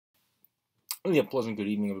Yeah, pleasant good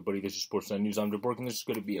evening, everybody. This is Sportsnet News. I'm DeBrook, and this is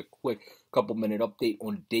going to be a quick couple-minute update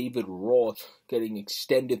on David Ross getting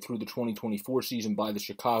extended through the 2024 season by the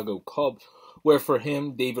Chicago Cubs, where for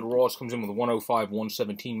him, David Ross comes in with a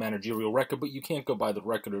 105-117 managerial record, but you can't go by the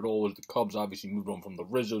record at all, as the Cubs obviously moved on from the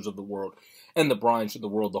Rizzos of the world and the Bryants of the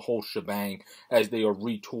world, the whole shebang, as they are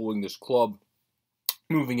retooling this club,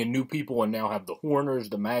 moving in new people, and now have the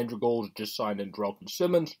Horners, the Madrigals, just signed in Andrelton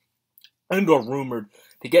Simmons, and are rumored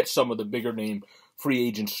to get some of the bigger name free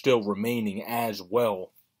agents still remaining as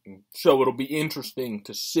well. So it'll be interesting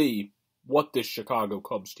to see what this Chicago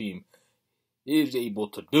Cubs team is able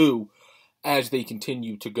to do as they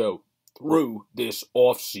continue to go through this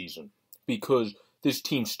offseason, because this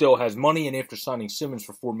team still has money, and after signing Simmons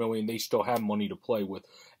for $4 million, they still have money to play with.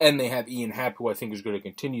 And they have Ian Happ, who I think is going to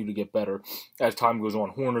continue to get better as time goes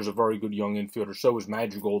on. Horner's a very good young infielder. So is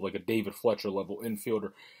Madrigal, like a David Fletcher level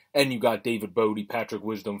infielder. And you got David Bodie, Patrick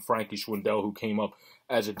Wisdom, Frankie Schwindel, who came up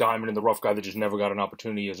as a diamond in the rough guy that just never got an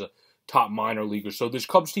opportunity as a top minor leaguer. So this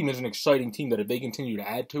Cubs team is an exciting team that, if they continue to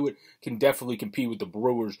add to it, can definitely compete with the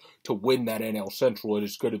Brewers to win that NL Central. It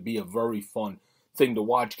is going to be a very fun thing to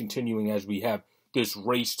watch, continuing as we have this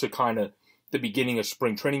race to kind of the beginning of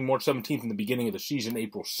spring training, March 17th, and the beginning of the season,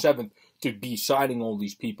 April 7th, to be signing all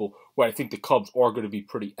these people, where I think the Cubs are going to be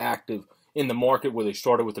pretty active in the market, where they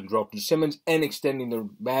started with Andrelton Simmons and extending their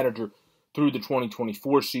manager through the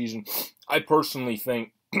 2024 season. I personally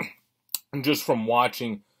think, just from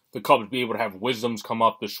watching the Cubs be able to have Wisdoms come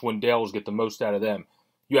up, the Schwindels get the most out of them.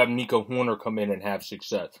 You have Nico Hoerner come in and have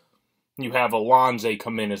success. You have Alonso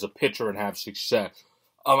come in as a pitcher and have success.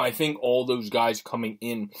 I think all those guys coming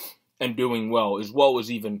in and doing well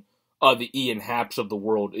as even the Ian Happs of the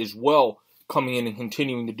world, as well, coming in and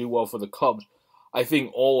continuing to do well for the Cubs. I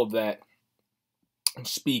think all of that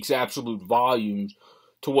speaks absolute volumes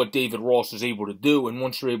to what David Ross is able to do. And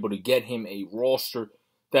once you're able to get him a roster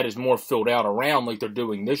that is more filled out around, like they're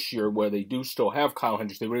doing this year, where they do still have Kyle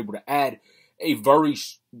Hendricks, they were able to add a very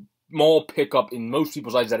small pickup in most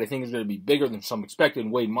people's eyes that I think is going to be bigger than some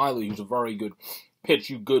expected. Wade Miley, who's a very good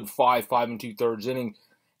pitch you good 5 2/3 inning,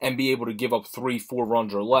 and be able to give up 3-4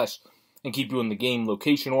 runs or less and keep you in the game.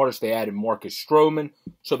 Location artists, they added Marcus Stroman,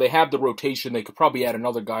 so they have the rotation. They could probably add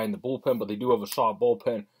another guy in the bullpen, but they do have a solid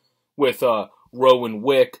bullpen with Rowan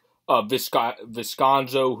Wick,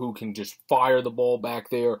 Visconzo, who can just fire the ball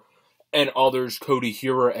back there, and others, Cody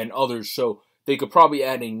Hura and others. So they could probably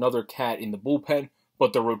add another cat in the bullpen,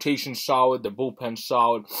 but the rotation's solid, the bullpen's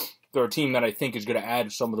solid. They're a team that I think is going to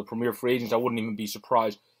add some of the premier free agents. I wouldn't even be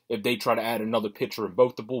surprised if they try to add another pitcher in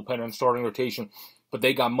both the bullpen and starting rotation. But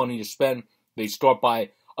they got money to spend. They start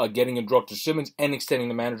by getting Andrelton Simmons and extending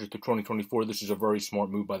the manager to 2024. This is a very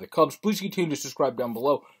smart move by the Cubs. Please continue to subscribe down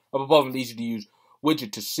below. Up above an easy-to-use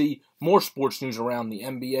widget to see more sports news around the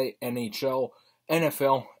NBA, NHL,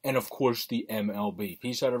 NFL, and, of course, the MLB.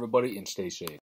 Peace out, everybody, and stay safe.